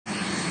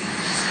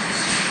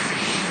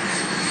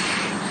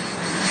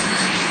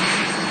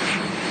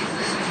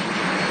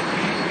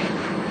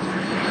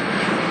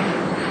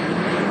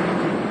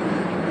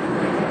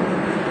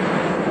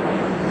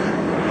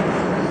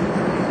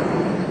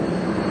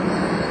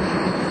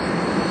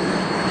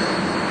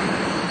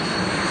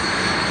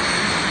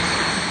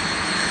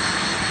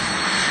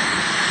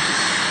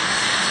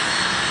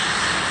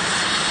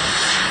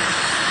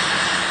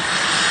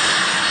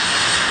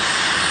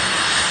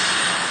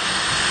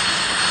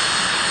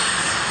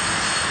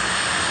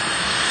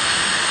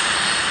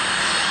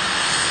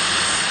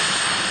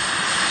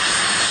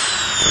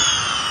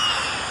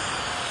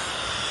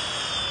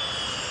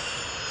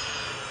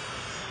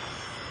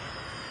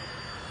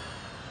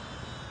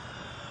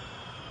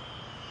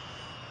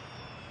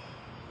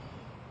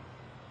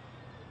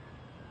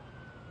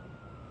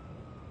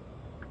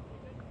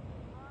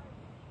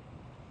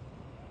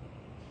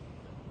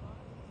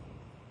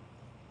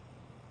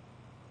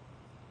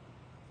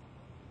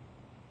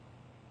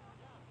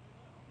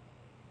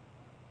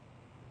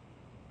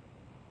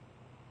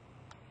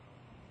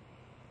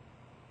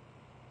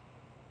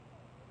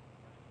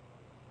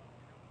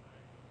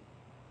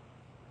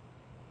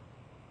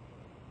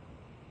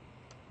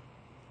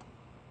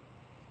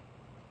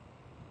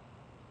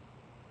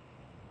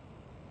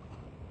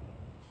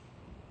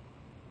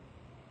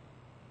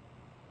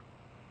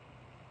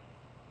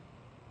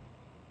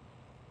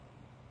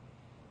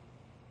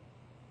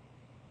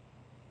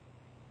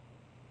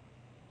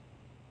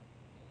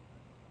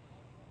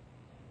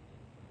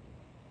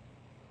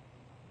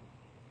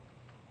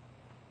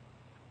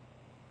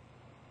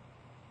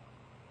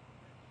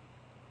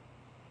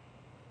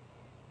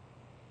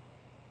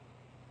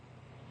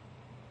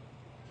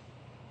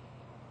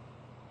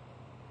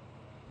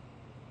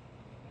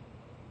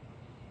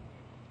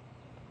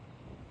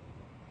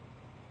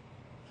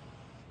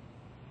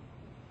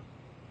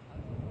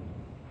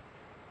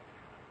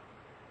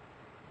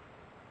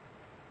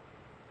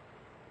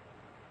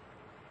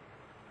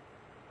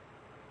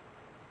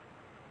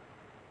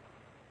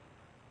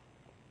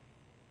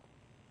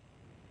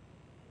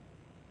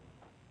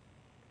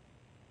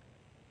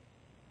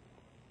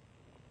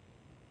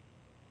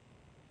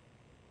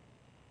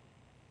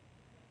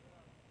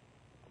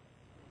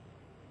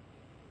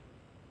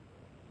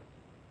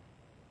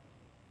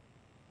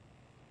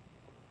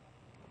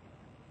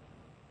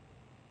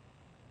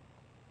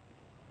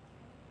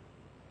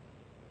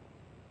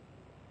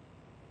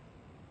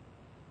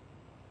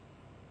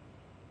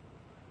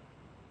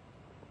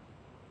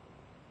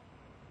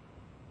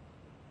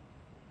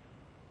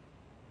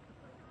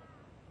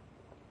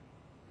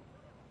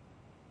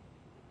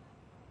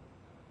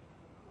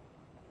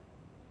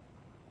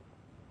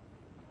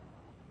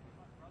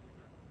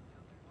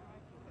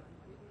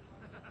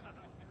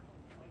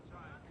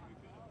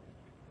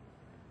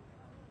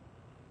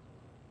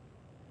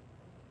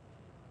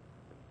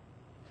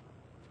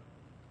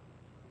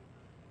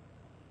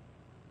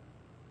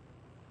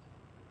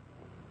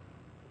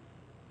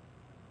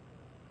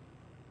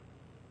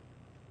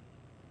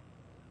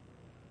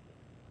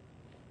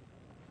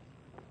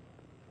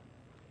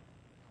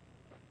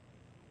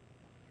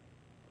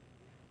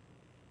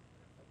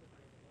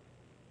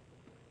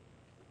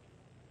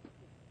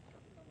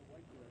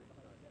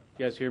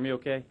You guys hear me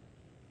okay?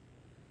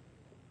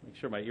 Make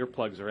sure my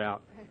earplugs are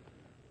out.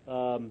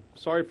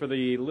 Sorry for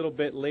the little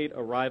bit late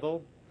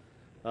arrival,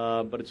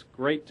 but it's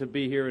great to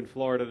be here in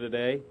Florida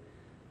today.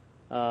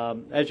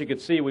 As you can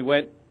see, we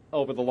went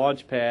over the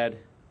launch pad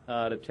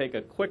to take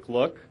a quick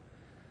look,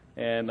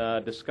 and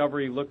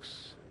Discovery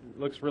looks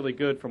really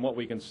good from what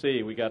we can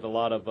see. We got a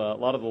lot of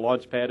the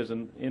launch pad is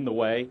in the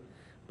way,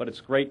 but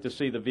it's great to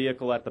see the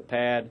vehicle at the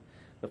pad.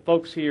 The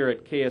folks here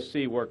at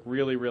KSC work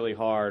really, really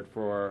hard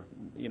for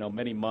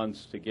many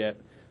months to get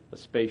the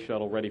space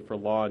shuttle ready for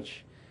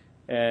launch,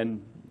 and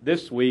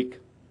this week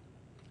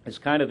is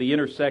kind of the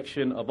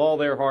intersection of all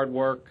their hard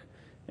work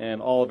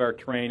and all of our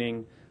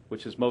training,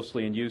 which is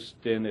mostly in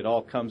Houston. It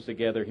all comes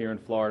together here in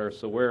Florida,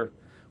 so we're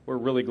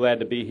really glad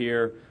to be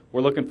here.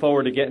 We're looking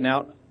forward to getting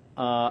out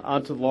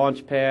onto the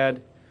launch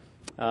pad.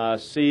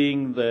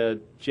 Seeing the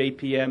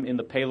JPM in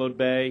the payload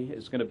bay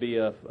is going to be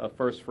a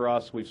first for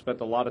us. We've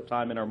spent a lot of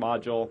time in our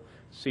module,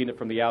 seen it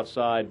from the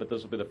outside, but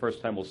this will be the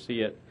first time we'll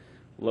see it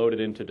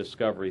loaded into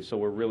Discovery, so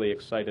we're really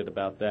excited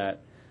about that.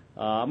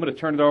 I'm going to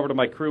turn it over to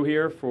my crew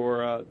here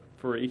for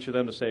each of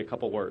them to say a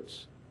couple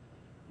words.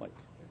 Mike.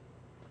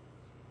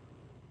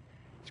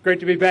 It's great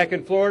to be back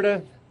in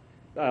Florida.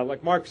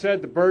 Like Mark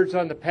said, the bird's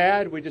on the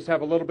pad. We just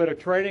have a little bit of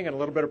training and a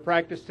little bit of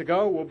practice to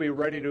go. We'll be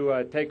ready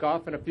to take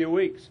off in a few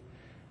weeks.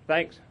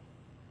 Thanks.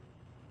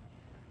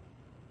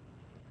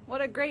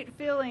 What a great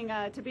feeling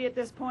to be at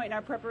this point in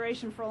our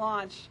preparation for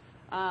launch.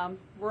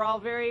 We're all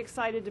very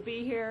excited to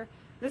be here.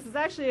 This is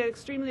actually an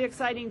extremely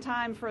exciting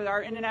time for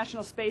our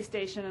International Space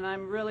Station, and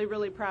I'm really,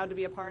 really proud to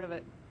be a part of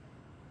it.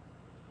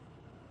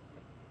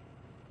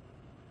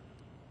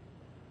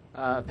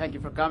 Thank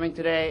you for coming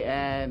today,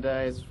 and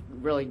it's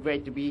really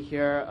great to be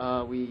here.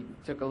 We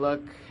took a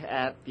look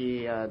at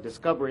the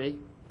Discovery,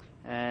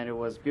 and it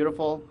was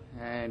beautiful,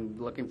 and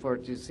looking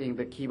forward to seeing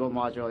the Kibo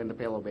module in the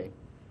payload bay.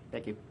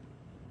 Thank you.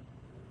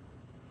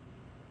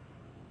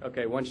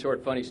 Okay, one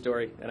short funny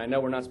story, and I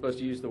know we're not supposed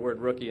to use the word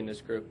rookie in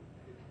this group,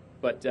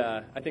 but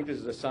I think this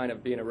is a sign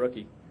of being a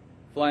rookie.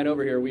 Flying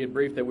over here, we had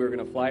briefed that we were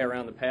going to fly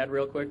around the pad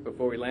real quick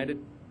before we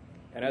landed,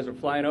 and as we're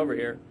flying over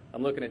here,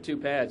 I'm looking at two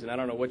pads, and I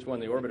don't know which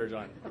one the orbiter's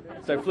on.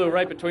 So I flew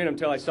right between them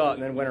until I saw it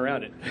and then went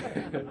around it.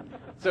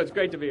 So it's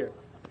great to be here.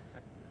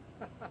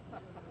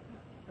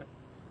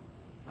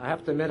 I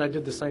have to admit I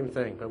did the same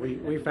thing, but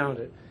we found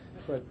it.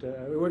 But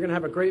we're going to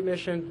have a great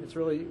mission. It's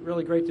really,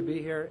 really great to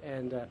be here,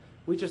 and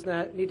we just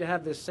need to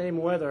have this same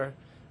weather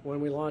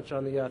when we launch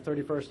on the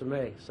 31st of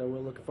May. So we're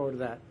looking forward to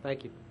that.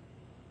 Thank you.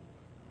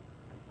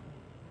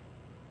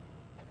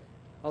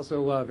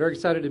 Also, very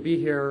excited to be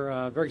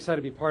here. Very excited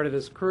to be part of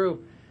this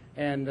crew,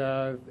 and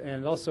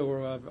also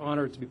we're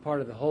honored to be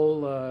part of the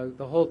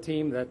whole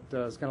team that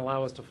is going to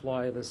allow us to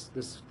fly this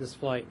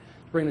flight,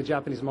 bring the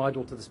Japanese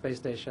module to the space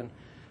station.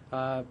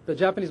 The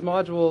Japanese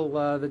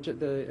module,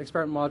 the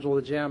experiment module,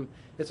 the GEM,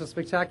 it's a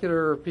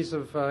spectacular piece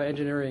of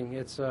engineering.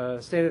 It's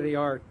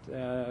state-of-the-art.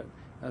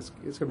 It's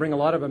going to bring a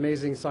lot of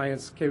amazing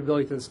science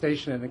capability to the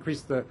station and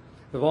increase the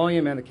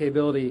volume and the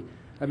capability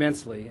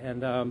immensely.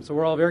 And so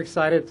we're all very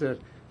excited to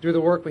do the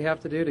work we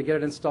have to do to get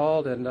it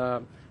installed. And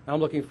I'm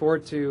looking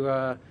forward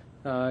to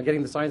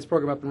getting the science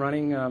program up and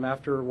running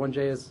after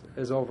 1J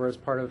is over as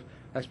part of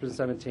Expedition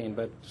 17.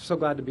 But so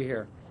glad to be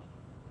here.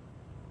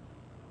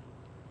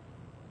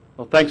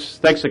 Well,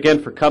 thanks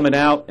again for coming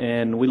out,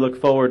 and we look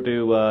forward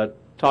to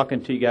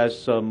talking to you guys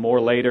some more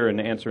later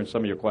and answering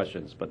some of your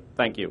questions. But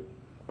thank you.